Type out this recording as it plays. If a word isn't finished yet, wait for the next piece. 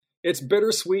It's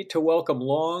bittersweet to welcome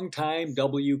longtime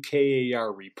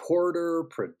WKAR reporter,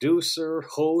 producer,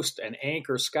 host, and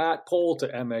anchor Scott Pohl to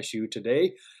MSU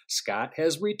today. Scott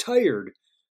has retired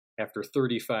after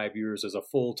 35 years as a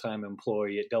full-time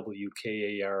employee at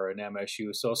WKAR and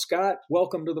MSU. So, Scott,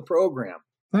 welcome to the program.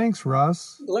 Thanks,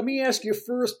 Russ. Let me ask you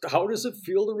first, how does it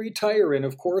feel to retire? And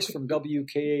of course, from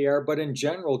WKAR, but in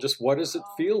general, just what does it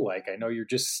feel like? I know you're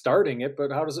just starting it,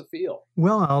 but how does it feel?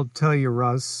 Well, I'll tell you,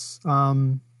 Russ,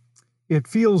 it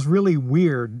feels really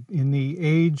weird in the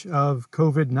age of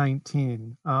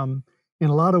COVID-19. In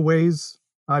a lot of ways,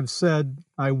 I've said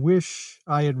I wish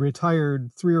I had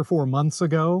retired 3 or 4 months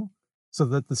ago so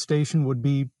that the station would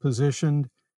be positioned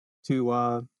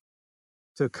to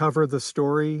cover the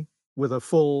story with a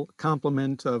full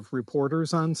complement of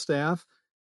reporters on staff.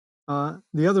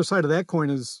 The other side of that coin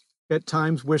is at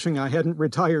times wishing I hadn't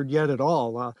retired yet at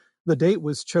all. The date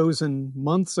was chosen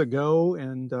months ago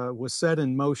and was set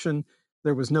in motion.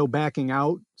 There was no backing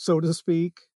out, so to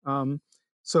speak.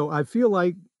 So I feel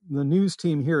like the news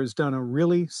team here has done a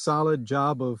really solid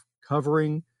job of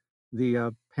covering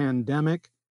the pandemic.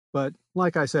 But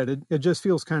like I said, it just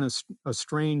feels kind of a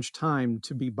strange time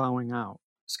to be bowing out.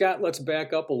 Scott, let's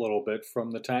back up a little bit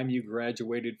from the time you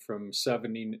graduated from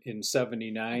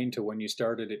 79 to when you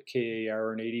started at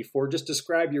KAR in 84. Just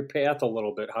describe your path a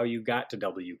little bit, how you got to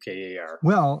WKAR.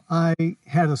 Well, I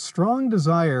had a strong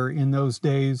desire in those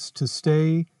days to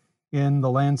stay in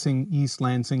the East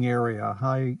Lansing area.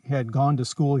 I had gone to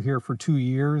school here for 2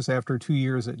 years after 2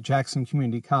 years at Jackson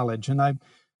Community College, and I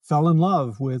fell in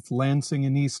love with Lansing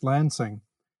and East Lansing.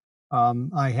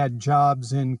 I had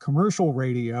jobs in commercial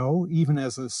radio, even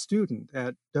as a student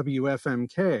at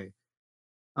WFMK.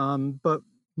 But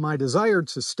my desire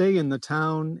to stay in the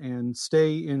town and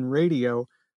stay in radio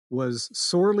was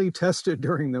sorely tested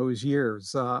during those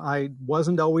years. I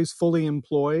wasn't always fully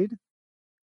employed.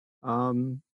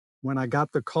 When I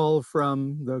got the call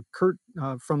from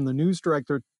the news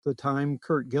director at the time,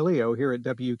 Kurt Gillio, here at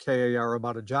WKAR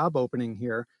about a job opening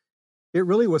here, it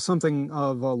really was something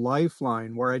of a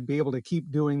lifeline where I'd be able to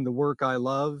keep doing the work I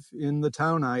love in the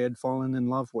town I had fallen in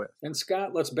love with. And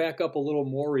Scott, let's back up a little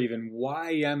more even.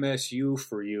 Why MSU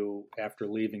for you after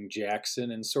leaving Jackson,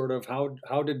 and sort of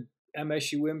how did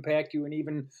MSU impact you, and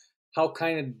even how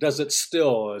kind of does it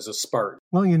still as a Spartan?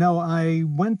 Well, I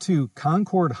went to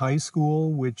Concord High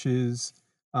School, which is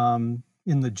in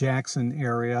the Jackson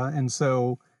area. And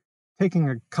so taking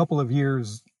a couple of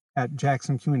years at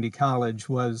Jackson Community College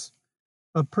was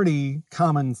a pretty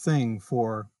common thing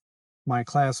for my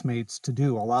classmates to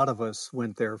do. A lot of us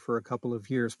went there for a couple of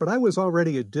years, but I was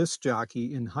already a disc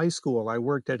jockey in high school. I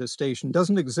worked at a station,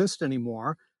 doesn't exist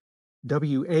anymore.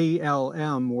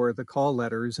 WALM were the call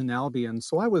letters in Albion.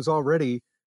 So I was already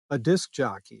a disc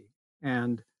jockey.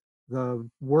 And the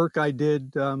work I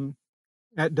did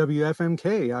at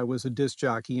WFMK, I was a disc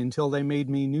jockey until they made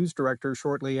me news director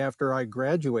shortly after I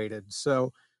graduated.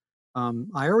 So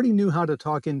I already knew how to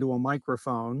talk into a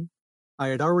microphone. I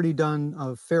had already done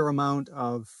a fair amount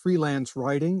of freelance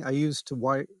writing. I used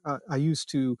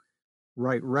to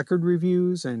write record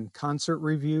reviews and concert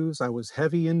reviews. I was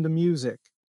heavy into music.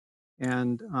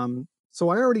 And so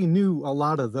I already knew a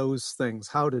lot of those things,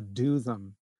 how to do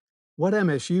them. What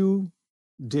MSU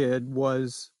did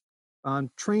was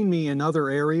train me in other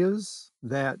areas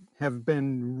that have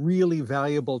been really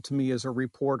valuable to me as a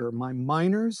reporter. My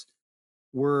minors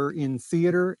were in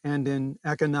theater and in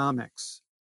economics,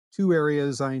 2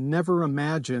 areas I never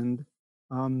imagined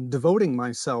devoting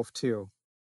myself to.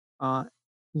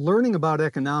 Learning about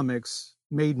economics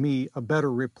made me a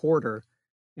better reporter,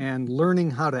 and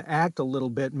learning how to act a little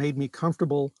bit made me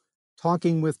comfortable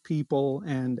talking with people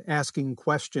and asking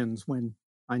questions when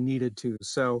I needed to.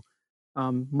 So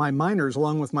my minors,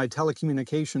 along with my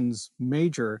telecommunications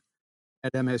major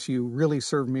at MSU, really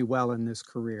served me well in this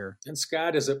career. And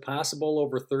Scott, is it possible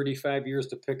over 35 years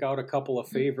to pick out a couple of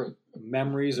favorite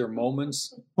memories or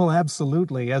moments? Well,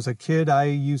 absolutely. As a kid, I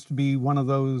used to be one of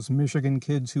those Michigan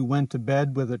kids who went to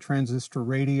bed with a transistor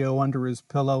radio under his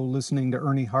pillow, listening to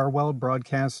Ernie Harwell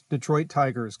broadcast Detroit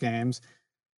Tigers games,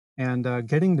 and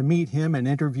getting to meet him and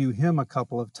interview him a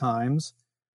couple of times.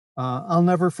 I'll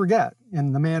never forget.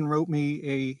 And the man wrote me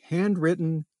a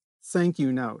handwritten thank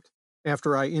you note.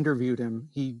 After I interviewed him,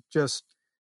 he just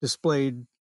displayed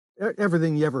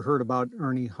everything you ever heard about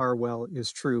Ernie Harwell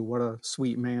is true. What a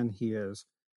sweet man he is.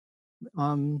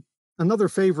 Another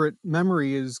favorite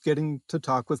memory is getting to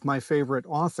talk with my favorite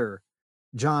author,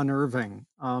 John Irving.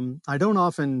 I don't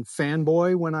often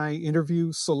fanboy when I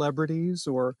interview celebrities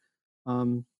or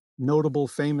notable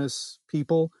famous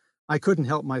people. I couldn't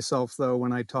help myself, though,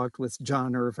 when I talked with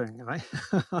John Irving.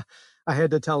 I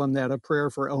had to tell him that A Prayer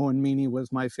for Owen Meany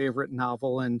was my favorite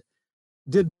novel, and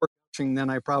did more gushing than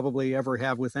I probably ever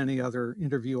have with any other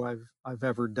interview I've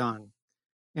ever done.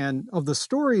 And of the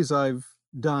stories I've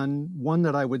done, one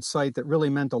that I would cite that really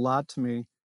meant a lot to me,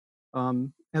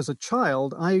 as a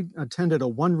child, I attended a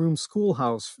one-room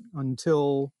schoolhouse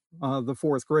until the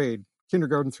fourth grade,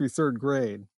 kindergarten through third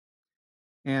grade.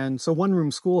 And so one-room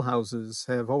schoolhouses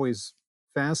have always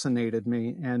fascinated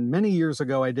me. And many years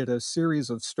ago, I did a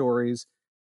series of stories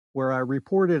where I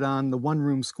reported on the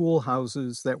one-room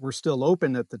schoolhouses that were still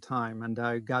open at the time, and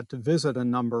I got to visit a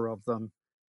number of them.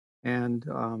 And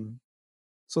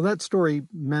so that story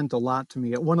meant a lot to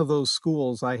me. At one of those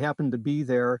schools, I happened to be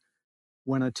there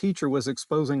when a teacher was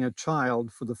exposing a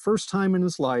child for the first time in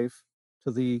his life to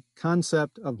the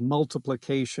concept of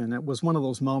multiplication. It was one of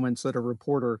those moments that a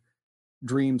reporter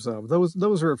dreams of.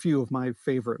 Those are a few of my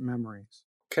favorite memories.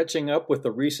 Catching up with the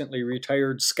recently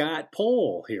retired Scott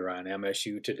Pohl here on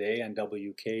MSU Today on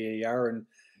WKAR. And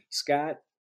Scott,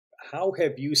 how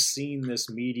have you seen this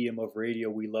medium of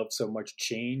radio we love so much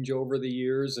change over the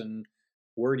years, and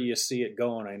where do you see it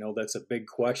going? I know that's a big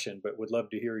question, but would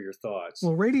love to hear your thoughts.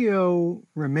 Well, radio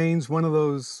remains one of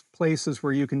those places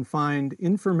where you can find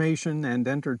information and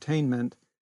entertainment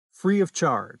free of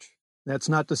charge. That's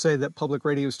not to say that public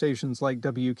radio stations like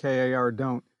WKAR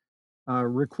don't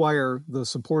require the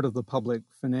support of the public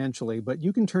financially, but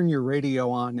you can turn your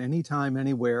radio on anytime,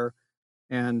 anywhere,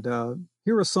 and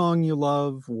hear a song you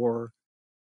love or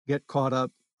get caught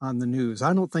up on the news.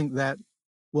 I don't think that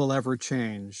will ever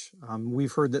change.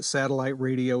 We've heard that satellite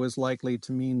radio is likely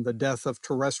to mean the death of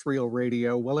terrestrial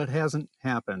radio. Well, it hasn't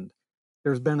happened.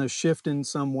 There's been a shift in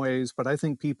some ways, but I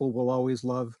think people will always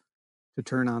love to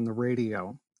turn on the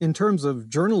radio. In terms of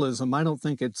journalism, I don't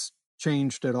think it's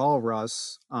changed at all,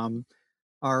 Russ.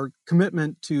 Our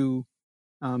commitment to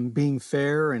being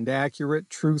fair and accurate,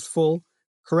 truthful,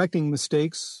 correcting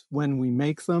mistakes when we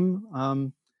make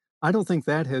them, I don't think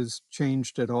that has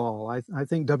changed at all. I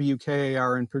think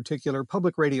WKAR in particular,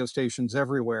 public radio stations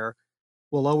everywhere,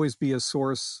 will always be a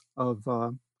source of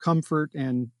comfort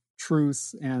and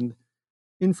truth and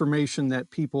information that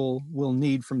people will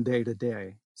need from day to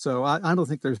day. So I don't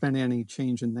think there's been any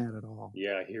change in that at all.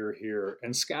 Yeah, here.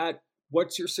 And Scott,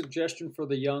 what's your suggestion for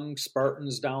the young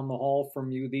Spartans down the hall from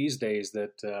you these days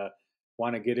that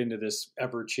want to get into this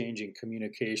ever-changing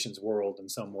communications world in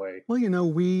some way?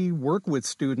 Well, we work with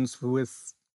students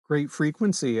with great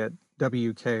frequency at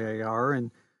WKAR,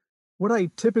 and what I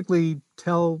typically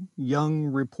tell young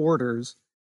reporters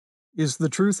is the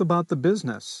truth about the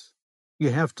business. You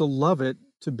have to love it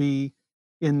to be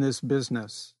in this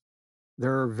business.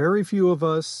 There are very few of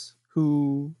us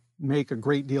who make a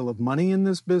great deal of money in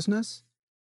this business.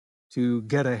 To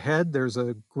get ahead, there's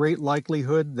a great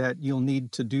likelihood that you'll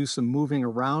need to do some moving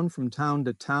around from town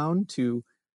to town to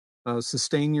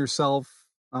sustain yourself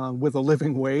with a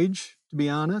living wage, to be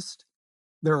honest.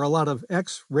 There are a lot of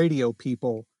ex-radio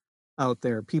people out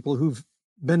there, people who've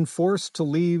been forced to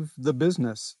leave the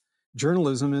business.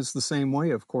 Journalism is the same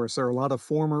way, of course. There are a lot of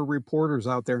former reporters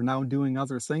out there now doing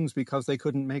other things because they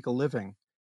couldn't make a living.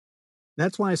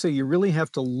 That's why I say you really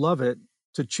have to love it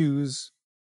to choose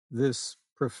this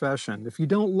profession. If you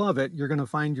don't love it, you're going to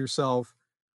find yourself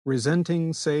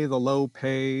resenting, say, the low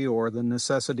pay or the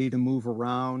necessity to move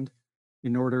around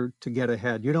in order to get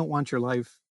ahead. You don't want your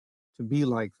life to be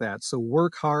like that. So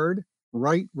work hard,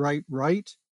 write,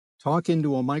 talk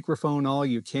into a microphone all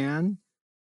you can,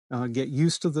 get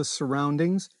used to the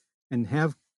surroundings, and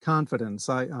have confidence.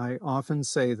 I often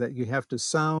say that you have to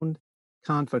sound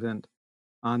confident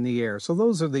on the air. So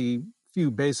those are the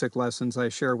few basic lessons I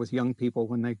share with young people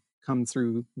when they come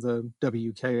through the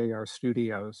WKAR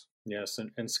studios. Yes,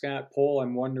 and Scott Pohl,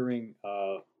 I'm wondering,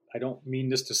 I don't mean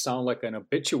this to sound like an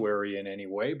obituary in any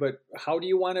way, but how do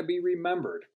you want to be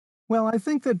remembered? Well, I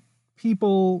think that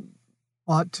people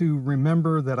ought to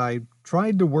remember that I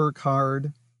tried to work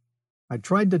hard. I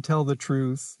tried to tell the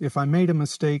truth. If I made a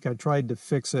mistake, I tried to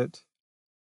fix it.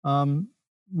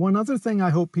 One other thing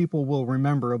I hope people will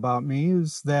remember about me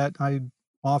is that I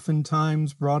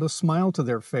oftentimes brought a smile to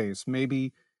their face,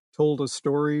 maybe told a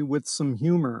story with some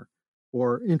humor,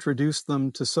 or introduced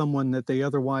them to someone that they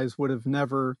otherwise would have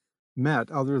never met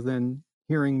other than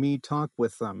hearing me talk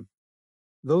with them.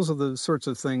 Those are the sorts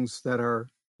of things that are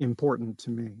important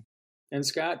to me. And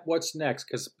Scott, what's next?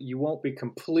 Because you won't be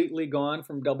completely gone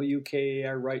from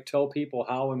WKAR, right? Tell people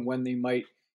how and when they might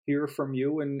hear from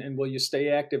you, and will you stay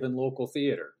active in local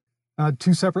theater?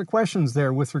 Two separate questions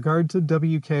there. With regard to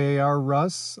WKAR,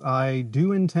 Russ, I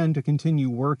do intend to continue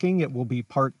working. It will be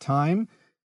part-time.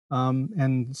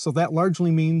 And so that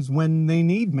largely means when they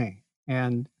need me.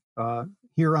 And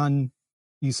here on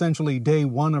essentially day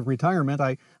one of retirement,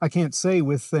 I can't say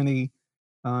with any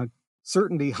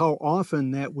certainty how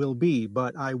often that will be,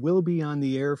 but I will be on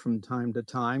the air from time to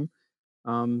time.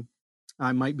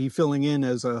 I might be filling in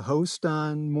as a host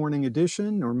on Morning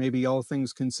Edition, or maybe All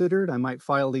Things Considered. I might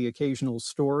file the occasional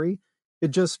story. It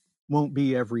just won't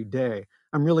be every day.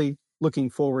 I'm really looking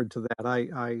forward to that.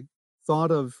 I thought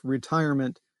of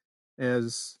retirement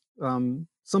as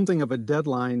something of a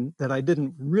deadline that I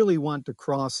didn't really want to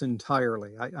cross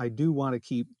entirely. I do want to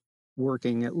keep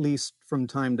working at least from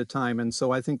time to time. And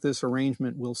so I think this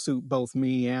arrangement will suit both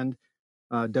me and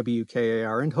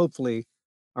WKAR and hopefully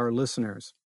our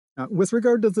listeners. With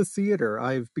regard to the theater,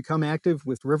 I've become active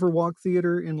with Riverwalk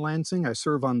Theater in Lansing. I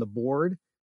serve on the board.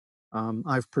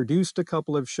 I've produced a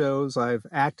couple of shows. I've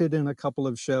acted in a couple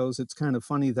of shows. It's kind of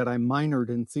funny that I minored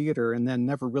in theater and then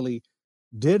never really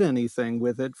did anything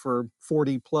with it for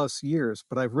 40 plus years,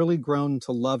 but I've really grown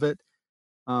to love it.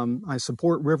 I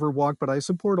support Riverwalk, but I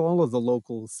support all of the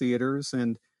local theaters,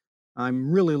 and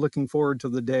I'm really looking forward to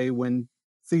the day when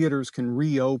theaters can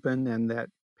reopen and that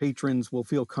patrons will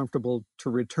feel comfortable to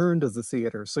return to the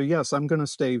theater. So yes, I'm going to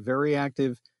stay very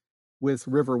active with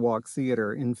Riverwalk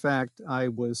Theater. In fact, I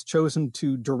was chosen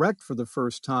to direct for the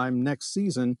first time next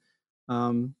season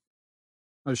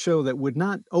a show that would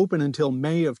not open until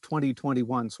May of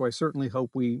 2021. So I certainly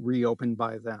hope we reopen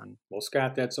by then. Well,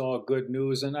 Scott, that's all good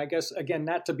news. And I guess, again,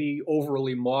 not to be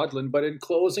overly maudlin, but in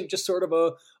closing, just sort of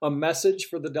a message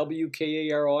for the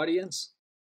WKAR audience.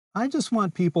 I just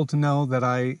want people to know that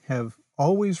I have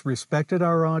always respected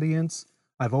our audience.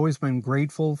 I've always been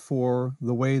grateful for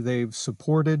the way they've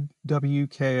supported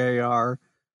WKAR.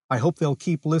 I hope they'll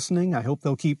keep listening. I hope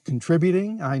they'll keep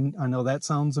contributing. I know that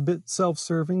sounds a bit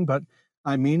self-serving, but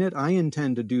I mean it. I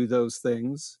intend to do those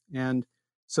things. And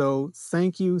so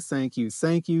thank you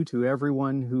to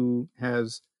everyone who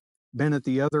has been at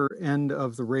the other end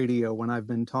of the radio when I've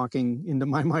been talking into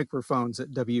my microphones at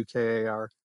WKAR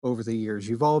over the years.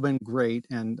 You've all been great,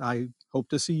 and I hope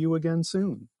to see you again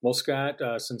soon. Well, Scott,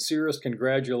 sincerest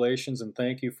congratulations, and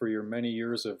thank you for your many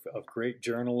years of great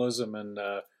journalism, and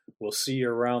we'll see you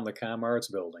around the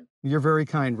ComArts building. You're very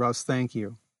kind, Russ. Thank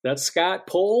you. That's Scott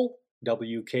Pohl,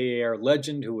 WKAR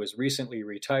legend who has recently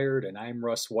retired, and I'm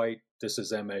Russ White. This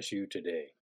is MSU Today.